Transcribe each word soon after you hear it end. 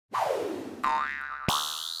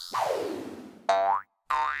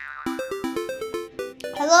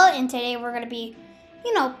Hello, and today we're gonna be,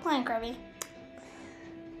 playing Kirby.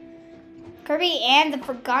 Kirby and the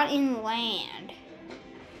Forgotten Land.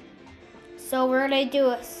 So we're gonna do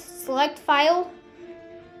a select file.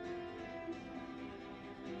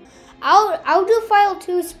 I'll do file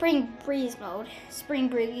 2 Spring Breeze mode.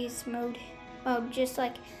 Just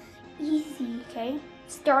like easy, okay?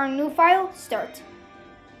 Start a new file, start.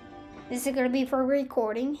 This is gonna be for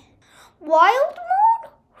recording. Wild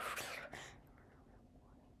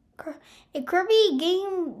mode? A Kirby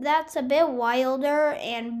game that's a bit wilder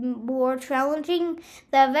and more challenging.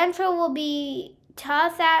 The adventure will be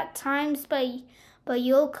tough at times, but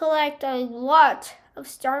you'll collect a lot of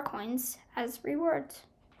star coins as rewards.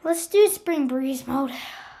 Let's do Spring Breeze mode.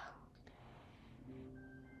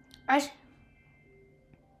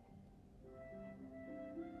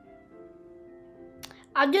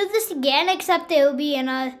 I'll do this again, except it will be in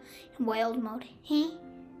a wild mode.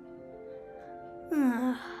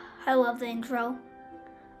 I love the intro.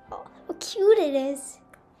 Oh, how cute it is.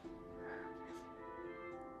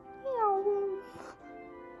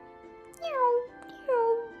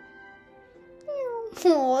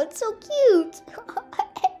 Oh, it's so cute.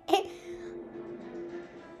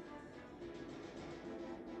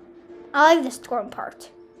 I like the storm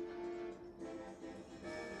part.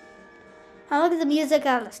 I like the music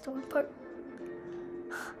out of the storm part.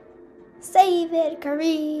 Save it,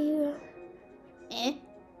 Kirby.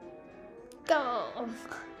 Go.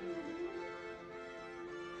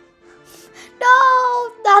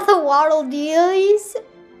 No, not the Waddle Dees.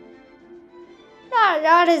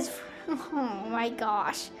 Not his. Oh my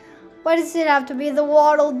gosh. Why does it have to be the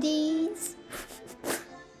Waddle Dees?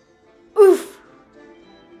 Oof.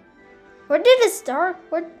 Where did it start?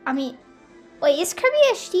 Wait, is Kirby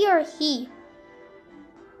a she or he?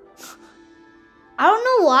 I don't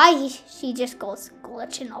know why she just goes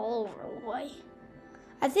glitching all over the way.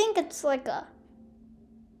 I think it's like a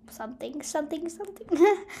something.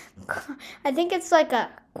 I think it's like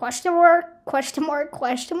a question mark. I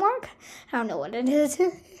don't know what it is.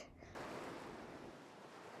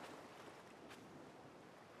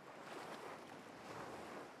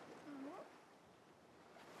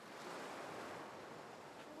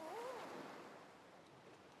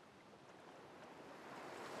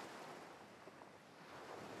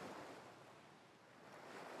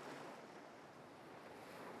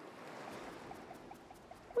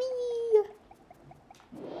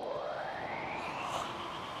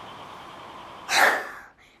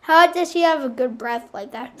 How does she have a good breath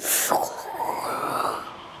like that?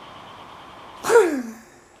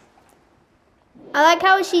 I like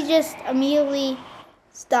how she just immediately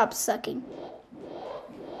stops sucking.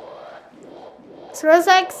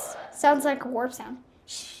 Sounds like a warp sound.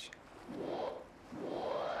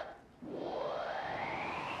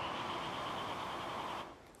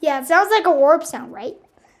 Yeah, it sounds like a warp sound, right?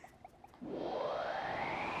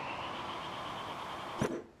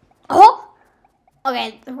 Oh!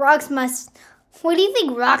 Okay, the rocks must... What do you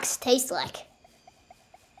think rocks taste like?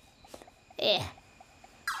 Yeah.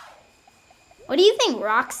 What do you think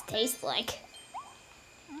rocks taste like?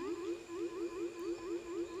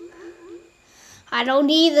 I don't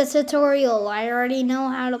need the tutorial. I already know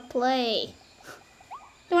how to play.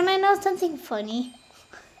 Don't I know something funny?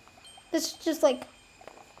 This is just like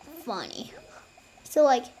funny. So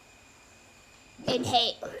like,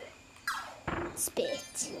 inhale,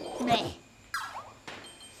 spit, meh.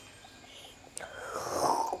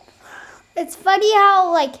 It's funny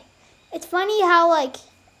how wait,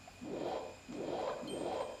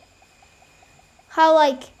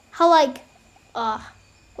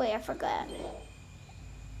 I forgot.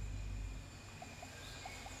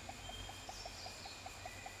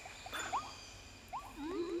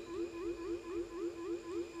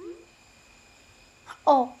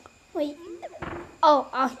 Oh, wait. Oh,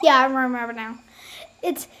 yeah, I remember now.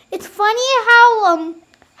 It's funny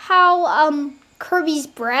how Kirby's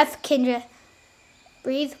breath can just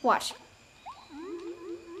breathe. Watch.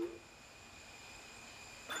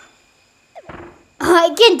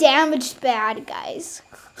 I can damage bad guys.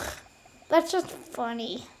 That's just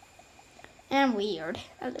funny and weird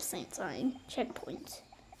at the same time. Checkpoints.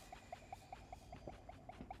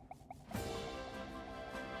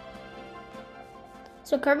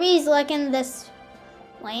 So Kirby's like in this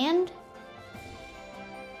land?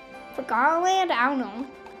 Forgotten Land? I don't know.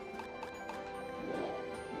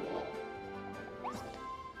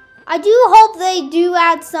 I do hope they do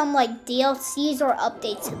add some like DLCs or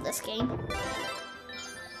updates in this game.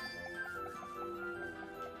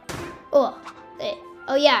 Oh,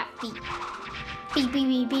 oh yeah, beep. Beep, beep,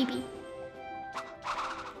 beep, beep, beep.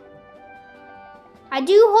 I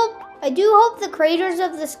do hope the creators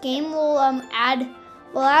of this game will add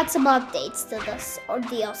some updates to this or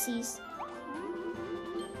DLCs.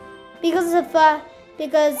 Because if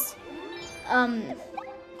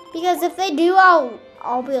they do,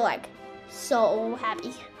 I'll be like so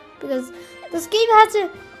happy, because this game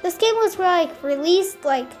was like released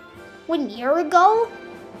like 1 year ago.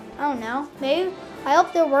 I don't know. Maybe I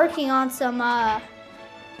hope they're working on some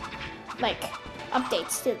like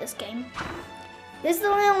updates to this game. This is the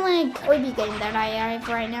only Kirby game that I have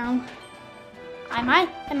right now. I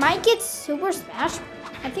might get Super Smash.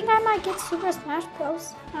 I think I might get Super Smash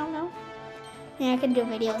Bros. I don't know. Yeah, I can do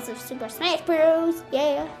videos of Super Smash Bros.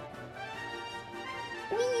 Yeah.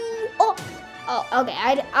 Whee! Oh,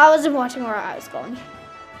 okay. I wasn't watching where I was going.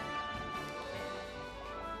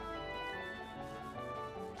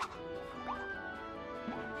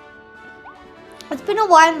 It's been a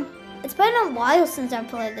while. It's been a while since I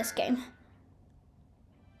played this game.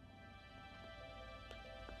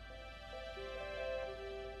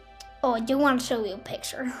 Oh, I do want to show you a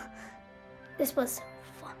picture. This was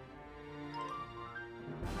fun.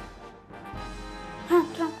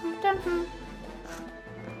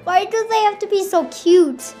 Why do they have to be so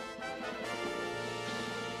cute?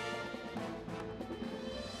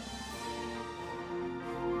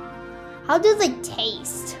 How do they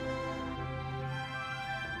taste?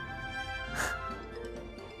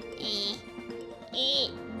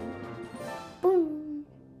 Boom.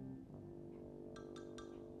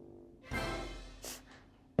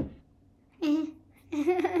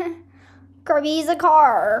 Kirby's a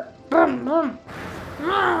car. Boom, boom.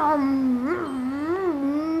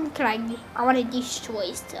 I want to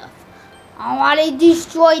destroy stuff. I want to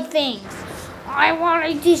destroy things. I want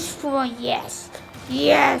to destroy. Yes.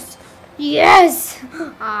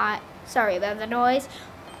 Sorry about the noise.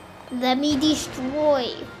 Let me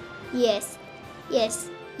destroy. Yes.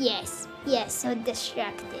 So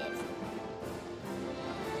destructive.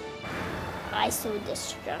 I so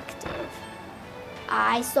destructive.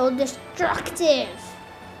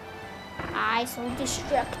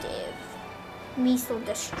 Me so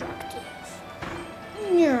destructive.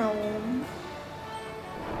 No.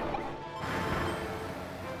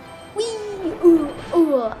 Wee. Ooh.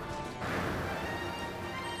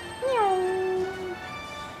 No.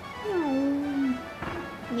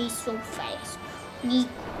 Me so fast. Me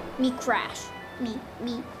crash. Me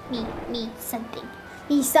something.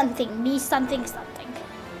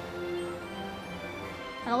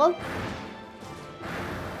 Hello?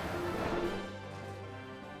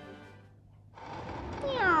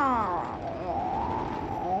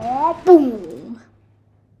 Boom.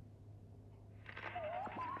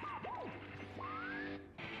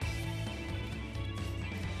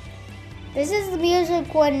 This is the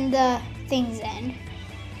music when the things end.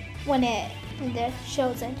 When the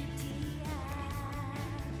shows end.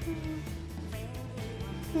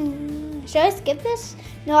 Should I skip this?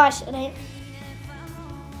 No, I shouldn't.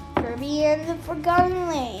 Kirby and the Forgotten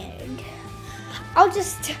Land. I'll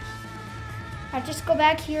just go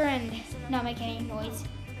back here and not make any noise.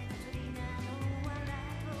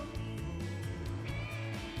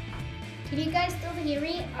 Can you guys still hear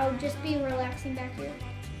me? I'll just be relaxing back here.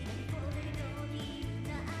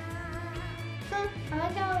 I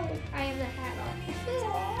like how I have the hat on.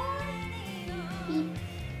 Beep.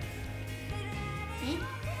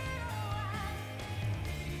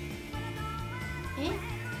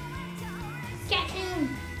 Catch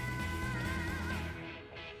him!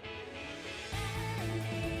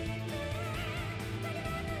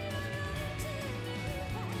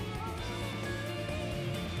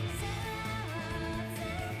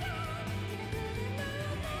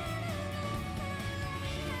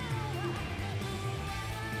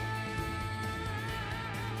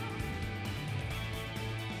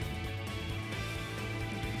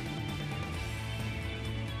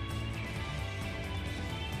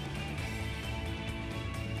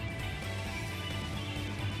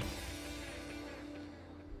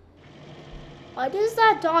 Why does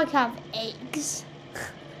that dog have eggs?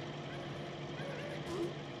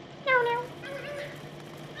 No.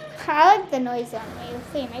 I like the noise that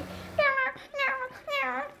they make. No.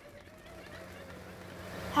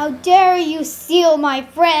 How dare you steal my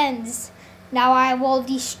friends? Now I will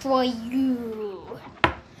destroy you.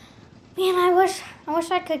 Man, I wish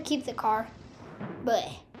I could keep the car, but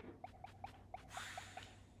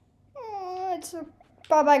it's a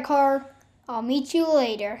bye-bye car. I'll meet you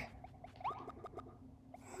later.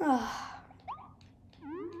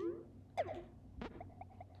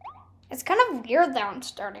 It's kind of weird that I'm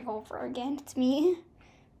starting over again. It's me.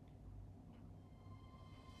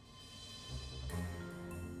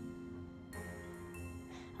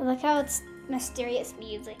 I like how it's mysterious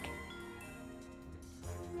music.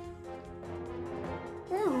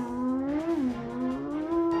 Ugh.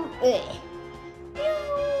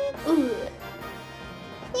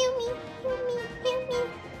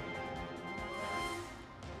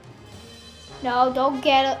 No, don't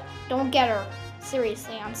get it. Don't get her.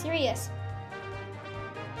 Seriously, I'm serious.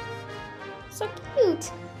 So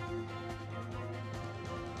cute.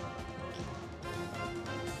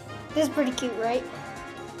 This is pretty cute, right?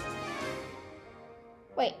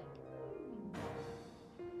 Wait.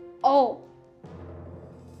 Oh.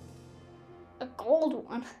 A gold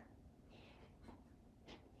one.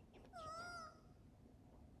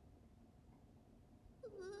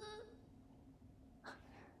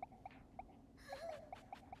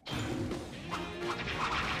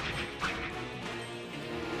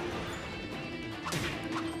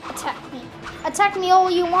 Attack me. Attack me all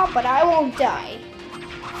you want, but I won't die.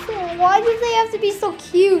 Why do they have to be so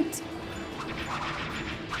cute?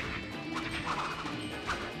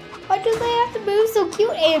 Why do they have to move so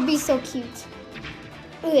cute and be so cute?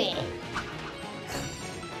 Ugh.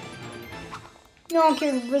 No one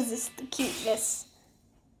can resist the cuteness.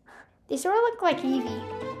 They sort of look like Eevee.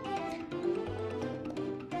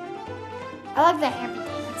 I like the happy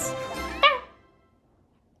dance.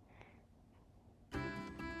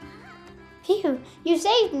 Phew, you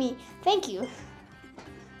saved me. Thank you.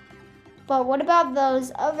 But what about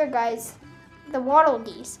those other guys, the Waddle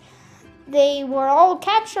Dees? They were all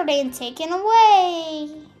captured and taken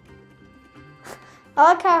away.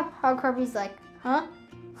 I like how Kirby's like, huh?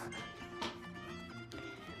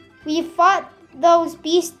 We fought those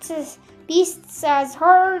beasts as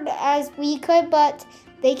hard as we could, but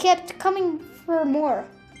they kept coming for more.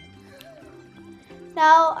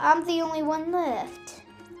 Now I'm the only one left.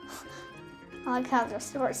 I like how they're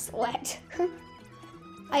sort of sweat.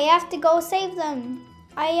 I have to go save them.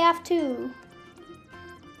 I have to.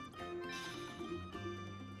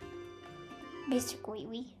 Mr.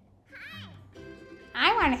 Queewee.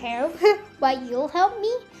 I want to help, but you'll help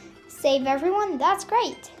me save everyone? That's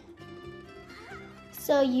great.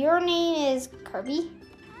 So your name is Kirby?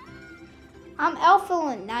 I'm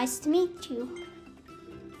Elphalin. Nice to meet you.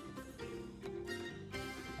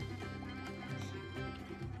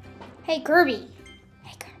 Hey, Kirby.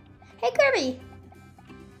 Hey, Kirby.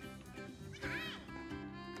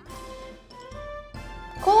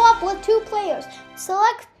 Co-op with 2 players.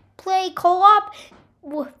 Select play co-op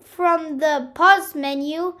from the pause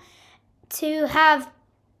menu to have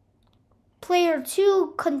player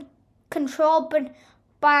 2 control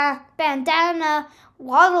Bandana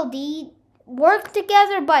Waddle Dee work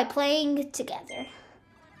together by playing together.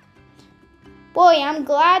 Boy, I'm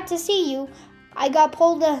glad to see you. I got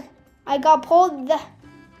pulled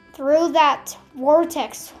through that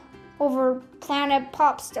vortex over Planet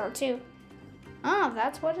Popstar too. Oh,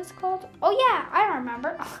 that's what it's called? Oh yeah, I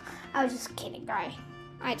remember. I was just kidding, guy.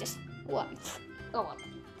 Go on.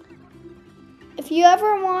 If you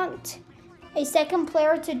ever want a second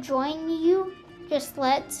player to join you, just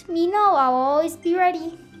let me know. I'll always be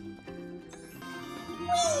ready.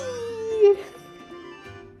 Whee!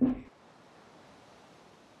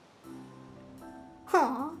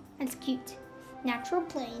 Aw, that's cute. Natural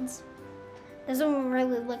plains. Doesn't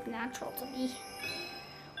really look natural to me.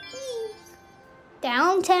 Whee!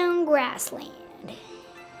 Downtown grassland.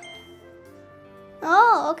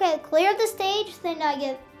 Oh, okay. Clear the stage, then I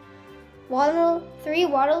get 3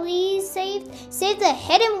 Waddle Dees saved. Save the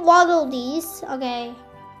hidden Waddle Dees. Okay.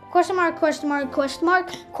 Question mark, question mark, question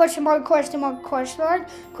mark, question mark, question mark, question mark,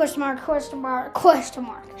 question mark, question mark, question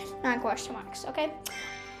mark. Not question marks, okay?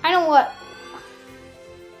 I know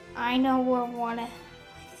where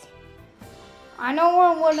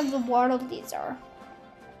one of the Waddle Dees are.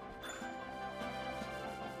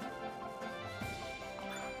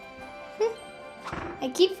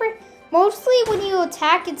 Mostly when you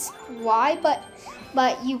attack it's Y,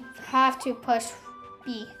 but you have to push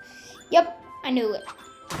B. Yep, I knew it.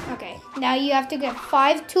 Okay, now you have to get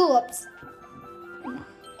 5 tulips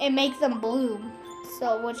and make them bloom.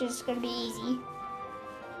 So, which is gonna be easy.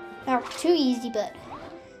 Not too easy, but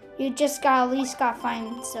you just at least gotta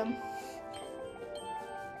find some.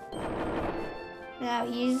 Now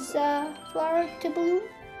use flower to bloom.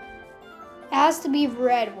 It has to be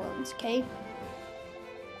red ones, okay?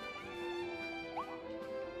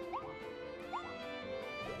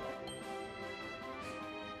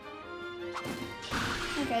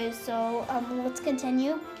 Okay, so let's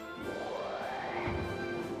continue.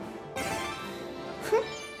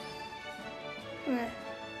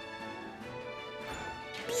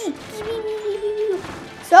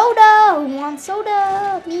 Soda! Who wants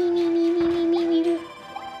soda? Me.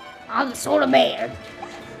 I'm the soda man.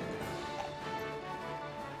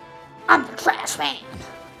 I'm the trash man.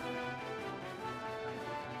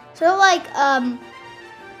 So like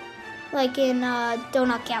in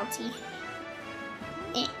Donut County.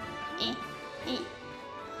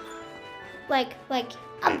 Like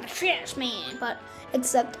I'm the trash man, but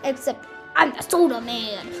except I'm the soda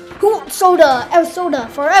man. Who wants soda? Soda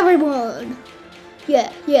for everyone.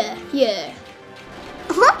 Yeah.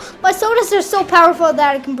 My sodas are so powerful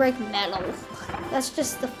that it can break metal. That's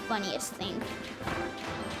just the funniest thing.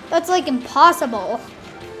 That's like impossible.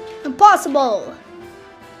 Impossible.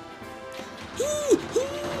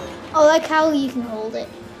 I like how you can hold it.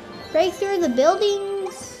 Break through the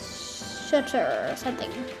building's shutter or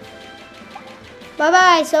something.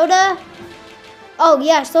 Bye-bye, soda. Oh,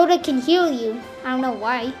 yeah, soda can heal you. I don't know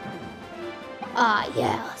why.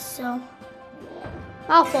 Yeah, so.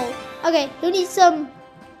 Mouthful. Okay, who needs some?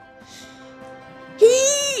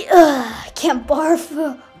 Can't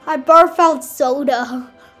barf. I barf out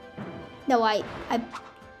soda. No, I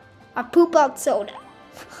poop out soda.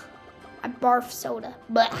 I barf soda.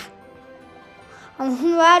 Blah.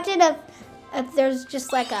 Imagine if there's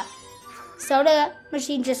just like a soda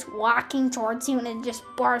machine just walking towards you and it just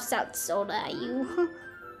barfs out soda at you.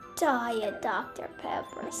 Diet Dr.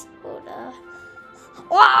 Pepper soda.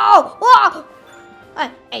 Whoa! Whoa!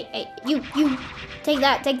 Hey, you, take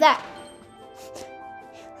that.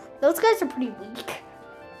 Those guys are pretty weak.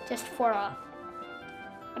 Just for a,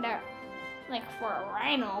 whatever, like for a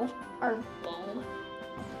rhino or bull.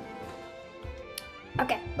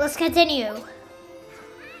 Okay, let's continue.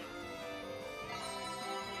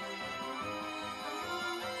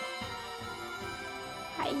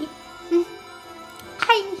 Hi.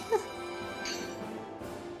 Hi.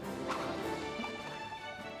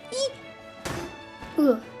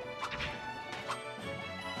 Ugh.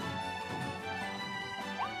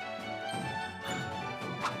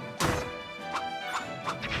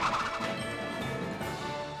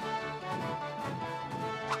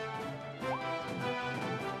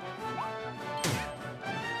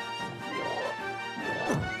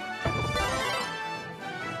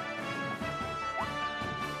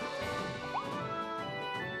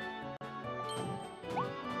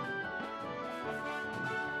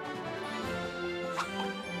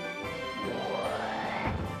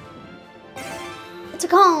 It's a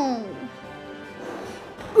cone.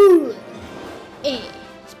 Ooh.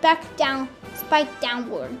 Spike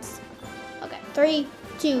downwards. Okay, 3,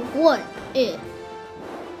 2, 1.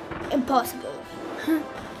 Impossible.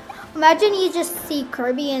 Imagine you just see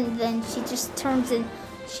Kirby and then she just turns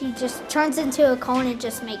into a cone and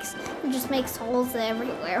just makes holes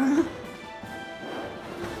everywhere.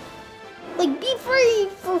 Like be free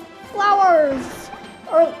for flowers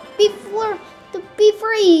or be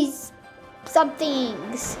free some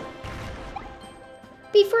things.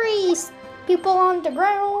 Be free people on the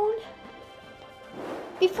ground.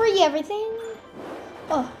 Be free everything.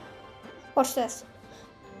 Oh, watch this.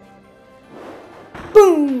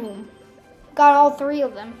 Boom! Got all 3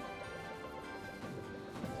 of them.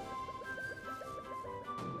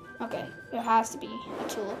 Okay, there has to be a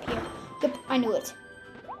tulip here. Yep, I knew it.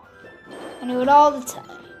 I knew it all the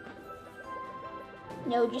time.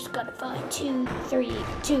 No, just gotta find 2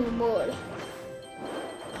 more.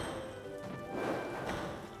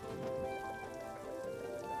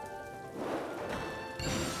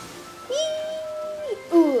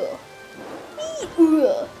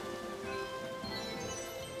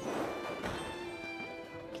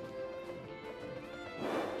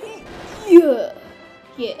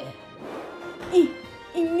 Yeah.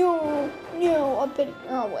 No, I bet.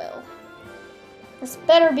 Oh well. This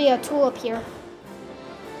better be a tulip here.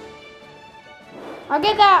 I'll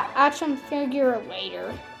get that action figure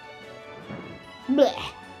later.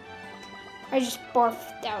 Blech. I just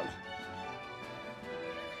barfed out.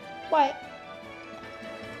 What?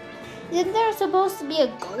 Isn't there supposed to be a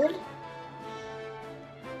gold?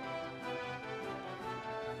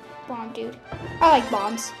 Bomb, dude. I like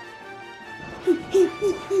bombs.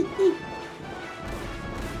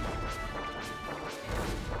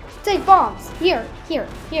 Take bombs. Here.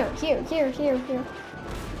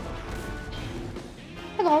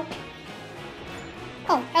 Hello.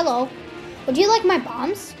 Oh, hello. Would you like my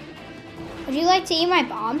bombs? Would you like to eat my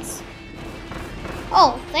bombs?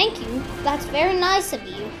 Oh, thank you. That's very nice of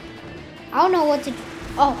you. I don't know what to do.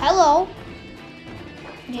 Oh, hello.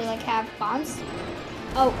 Would you like to have bombs?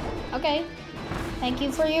 Oh, okay. Thank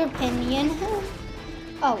you for your opinion.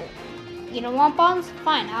 Oh, you don't want bombs?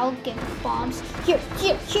 Fine, I'll give you bombs. Here.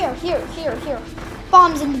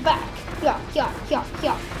 Bombs in the back. Yeah.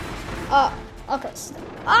 Okay, stop.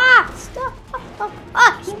 Ah, stop.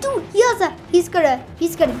 He's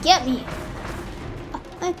gonna get me.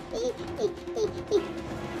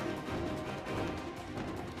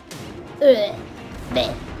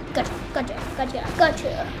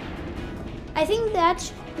 Gotcha. I think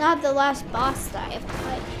that's not the last boss that I have to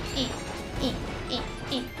fight.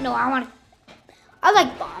 No, I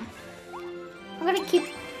like bomb. I'm gonna keep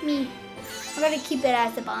it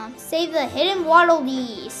as the bomb. Save the hidden waddle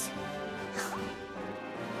dees.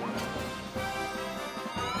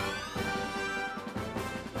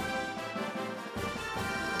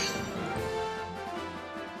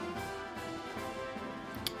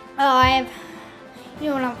 Oh,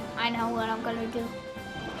 I know what I'm gonna do.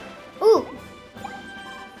 Ooh.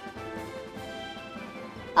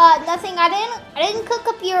 Nothing. I didn't cook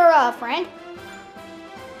up your friend.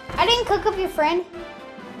 I didn't cook up your friend.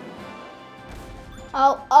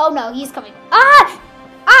 Oh no, he's coming.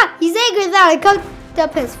 He's angry that I cooked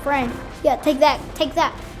up his friend. Yeah, take that. Take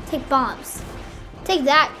bombs. Take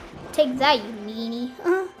that, you meanie.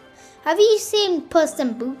 Have you seen Puss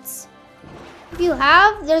in Boots? If you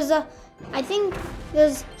have,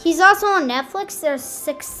 he's also on Netflix. There's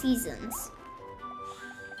 6 seasons.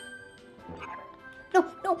 No,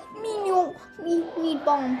 me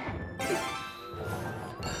bomb.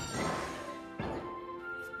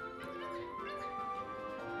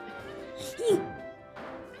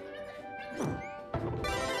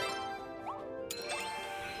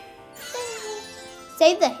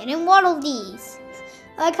 Save the hidden waddle dees.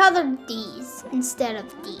 I like how they're D's instead of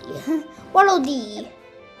D. Waddle D.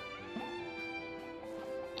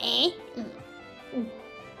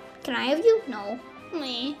 Can I have you? No.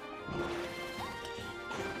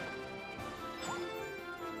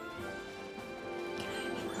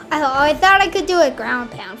 I thought I could do a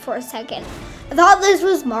ground pound for a second. I thought this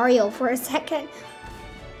was Mario for a second.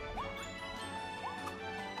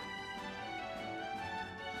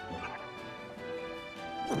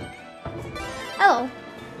 Hello.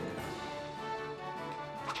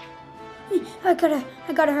 I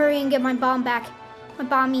gotta hurry and get my bomb back. My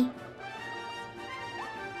bomby.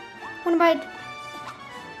 What am I?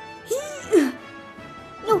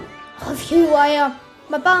 No. Oh, phew,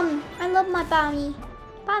 my bomb. I love my bomby.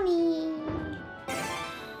 Bomby.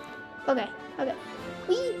 Okay.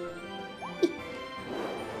 Wee.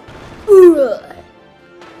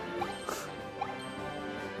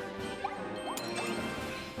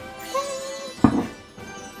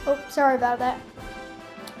 Oh, sorry about that.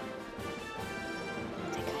 Oh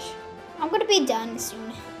my gosh. I'm gonna be done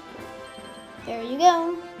soon. There you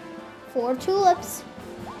go. 4 tulips.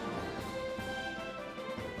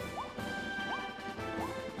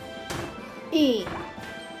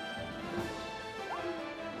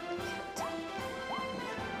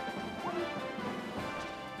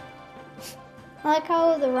 I like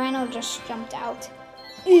how the rhino just jumped out.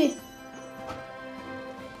 Whew.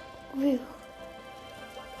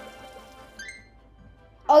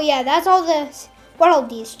 Oh yeah, that's all the waddle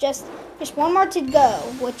dees. Just one more to go,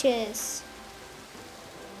 which is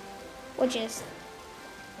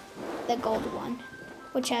the gold one,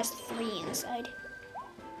 which has 3 inside.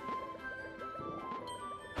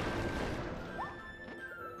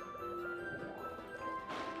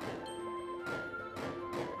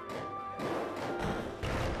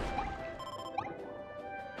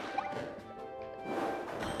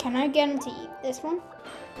 Can I get him to eat this one?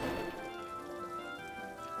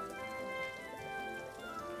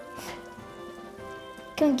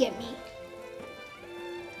 Come get me.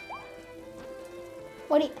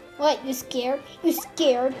 What? You scared? You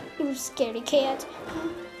scared? You scaredy cat.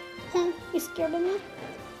 Huh? You scared of me?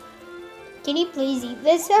 Can you please eat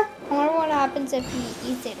this? I wonder what happens if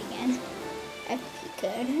he eats it again. If he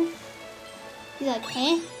could. He's like,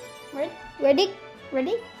 eh? Ready?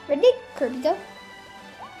 Kirby, go.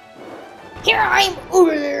 Here I am!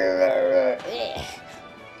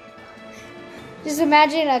 Just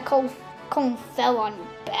imagine a cone fell on your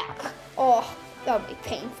back. Oh, that would be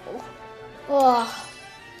painful. Oh,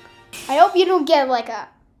 I hope you don't get like a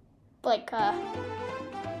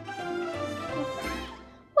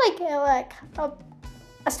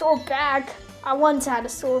sore back. I once had a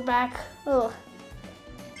sore back. Ugh.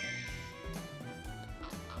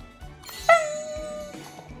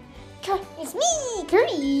 It's me,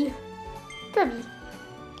 Kirby.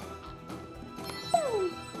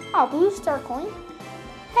 Oh, blue star coin.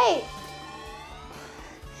 Hey,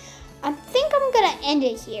 I think I'm gonna end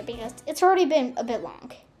it here because it's already been a bit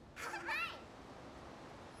long.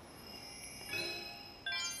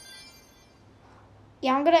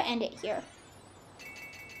 Yeah, I'm gonna end it here.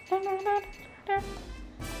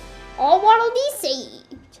 All Waddle Dee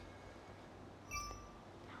saved.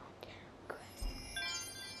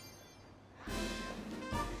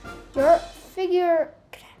 Your figure.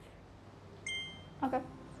 Okay.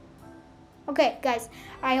 Okay, guys.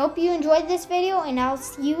 I hope you enjoyed this video, and I'll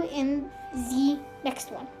see you in the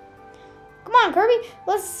next one. Come on, Kirby.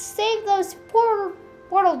 Let's save those poor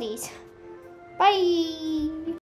portal Ds. Bye.